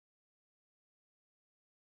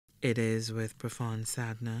It is with profound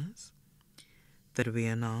sadness that we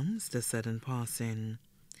announce the sudden passing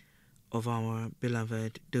of our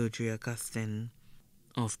beloved Deidre Augustine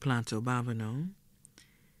of Plateau Babonneau,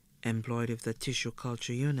 employed with the Tissue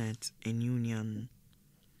Culture Unit in Union.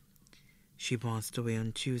 She passed away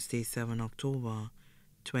on Tuesday, 7 October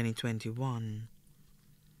 2021.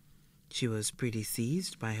 She was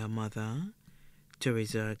predeceased by her mother,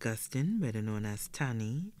 Deidre Augustine, better known as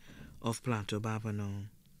Tanny, of Plateau Babonneau.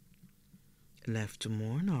 Left to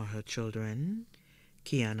mourn are her children,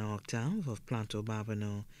 Kiana Octave of Plateau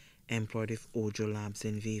Babonneau, employed with Ojo Labs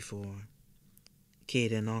in V4.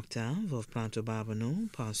 Caden Octave of Plateau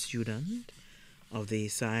Babonneau, past student of the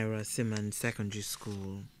Syra Simmons Secondary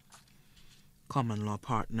School. Common law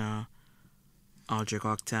partner, Aldrich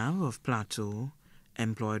Octave of Plateau,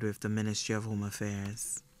 employed with the Ministry of Home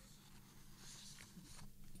Affairs.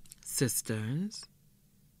 Sisters,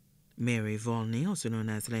 Mary Volney, also known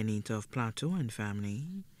as Lenita of Plateau and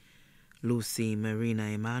family, Lucy Marina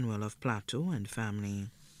Emanuel of Plateau and family,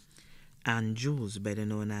 Anne Jules, better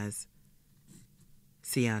known as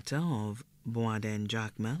Siata of Boaden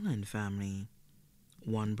Jacmel and family,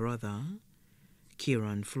 one brother,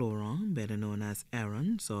 Kieran Florent, better known as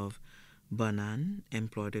Aarons of Banan,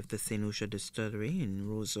 employed with the St. Lucia Distillery in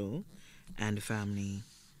Roseau and family,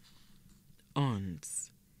 aunts,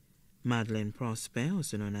 Madeline Prosper,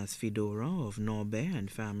 also known as Fedora of Norbert and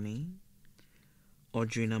family,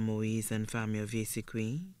 Audrina Moise and family of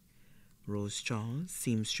Yesiqui, Rose Charles,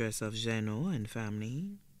 seamstress of Geno and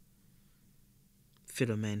family,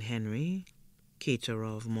 Philomene Henry, caterer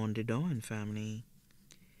of Mondidor and family,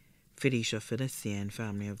 Felicia Felicien and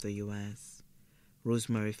family of the U.S.,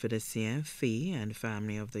 Rosemary Felicien, Fee and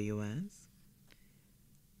family of the U.S.,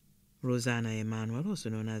 Rosanna Emanuel, also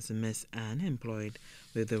known as Miss Anne, employed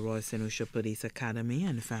with the Royal St. Lucia Police Academy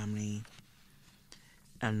and family,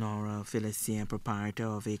 Elnora Felicien, proprietor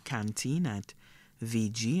of a canteen at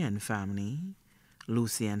VG and family,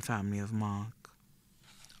 Lucy and family of Mark,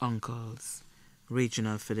 uncles,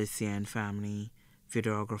 Regional Felicien family,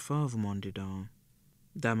 videographer of Mondidor,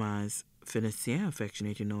 Damas Felicien,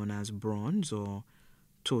 affectionately known as Bronze or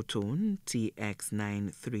Totone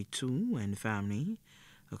TX932 and family,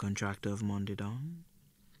 a contractor of Mondidor,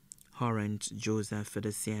 Horrent Joseph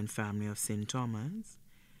Felicien family of St. Thomas,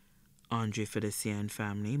 Andre Felicien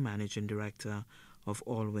family, managing director of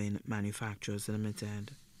Allwyn Manufacturers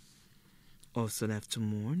Limited. Also left to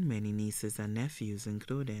mourn many nieces and nephews,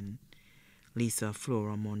 including Lisa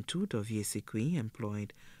Flora Montoute of Yesiqui,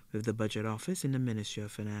 employed with the Budget Office in the Ministry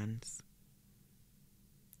of Finance,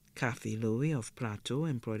 Kathy Louie of Plateau,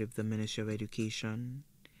 employed with the Ministry of Education,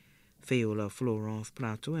 Fiola Flora of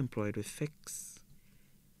Plateau, employed with Fix,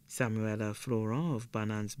 Samuela Flora of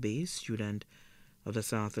Banans Bay, student of the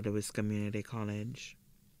South Louis Community College,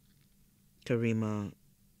 Karima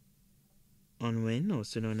Unwin,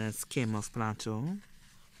 also known as Kim of Plateau,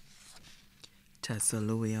 Tessa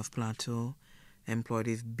Louie of Plateau, employed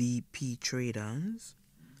with BP Traders,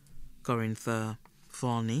 Corintha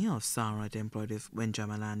Volney of Sarat, employed with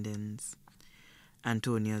Windjammer Landings,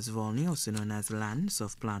 Antonius Volney, also known as Lance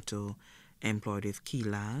of Plateau, employed with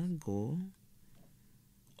Kila Go,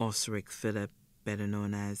 Osric Philip, better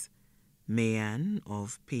known as Mayan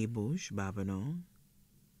of Peebush, Babonneau,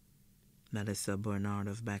 Melissa Bernard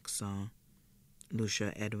of Bexar,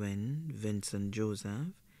 Lucia Edwin, Vincent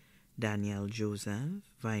Joseph, Danielle Joseph,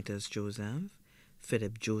 Vitus Joseph,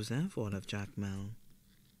 Philip Joseph, all of Jacmel,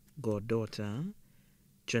 goddaughter,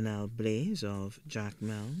 Janelle Blaze of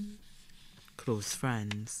Jacmel, close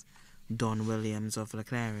friends, Don Williams of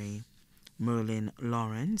Leclerc, Merlin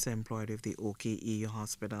Lawrence, employed with the OKE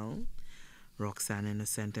Hospital, Roxanne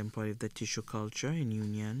Innocent, employed with the Tissue Culture in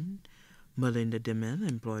Union, Melinda DeMille,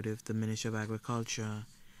 employed with the Ministry of Agriculture,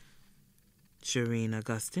 Shireen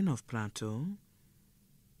Augustine of Plateau,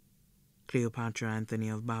 Cleopatra Anthony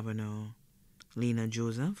of Babonneau, Lena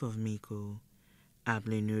Joseph of Mico,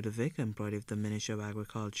 Abley Nudovic, employed with the Ministry of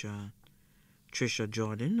Agriculture, Trisha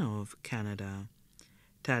Jordan of Canada,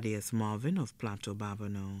 Thaddeus Marvin of Plateau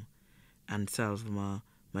Babonneau, and Selma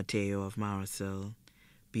Mateo of Marisil,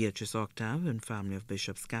 Beatrice Octave and family of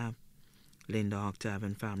Bishop's Gap, Linda Octave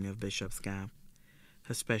and family of Bishop's Gap,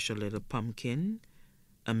 her special little pumpkin,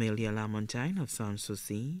 Amelia Lamontagne of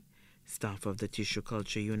Sanssouci, staff of the Tissue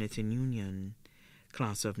Culture Unit in Union,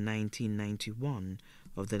 class of 1991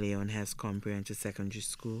 of the Leon Hess Comprehensive Secondary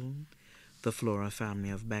School, the Flora family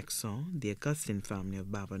of Bexar, the Augustine family of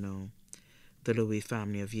Babonneau, the Louis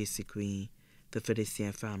family of Yesiqui, the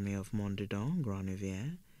Felicien family of Mondidor,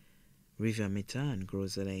 Granivier, Rivière-Mita and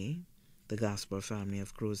Groselet, the Gaspar family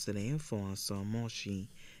of Groselet, Foisson, Monchy,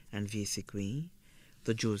 and Yesiqui,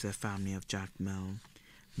 the Joseph family of Jack Mill,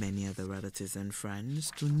 many other relatives and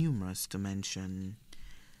friends, too numerous to mention.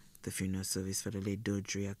 The funeral service for the late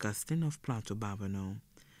Deidre Augustine of Plateau Babonneau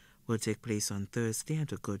will take place on Thursday at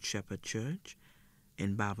the Good Shepherd Church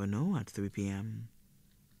in Babonneau at 3 p.m.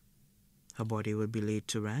 Her body will be laid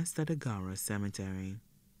to rest at the Gara Cemetery.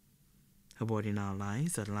 Her body now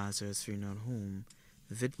lies at Lazarus Funeral Home,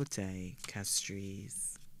 Vidbote,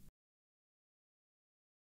 Castries.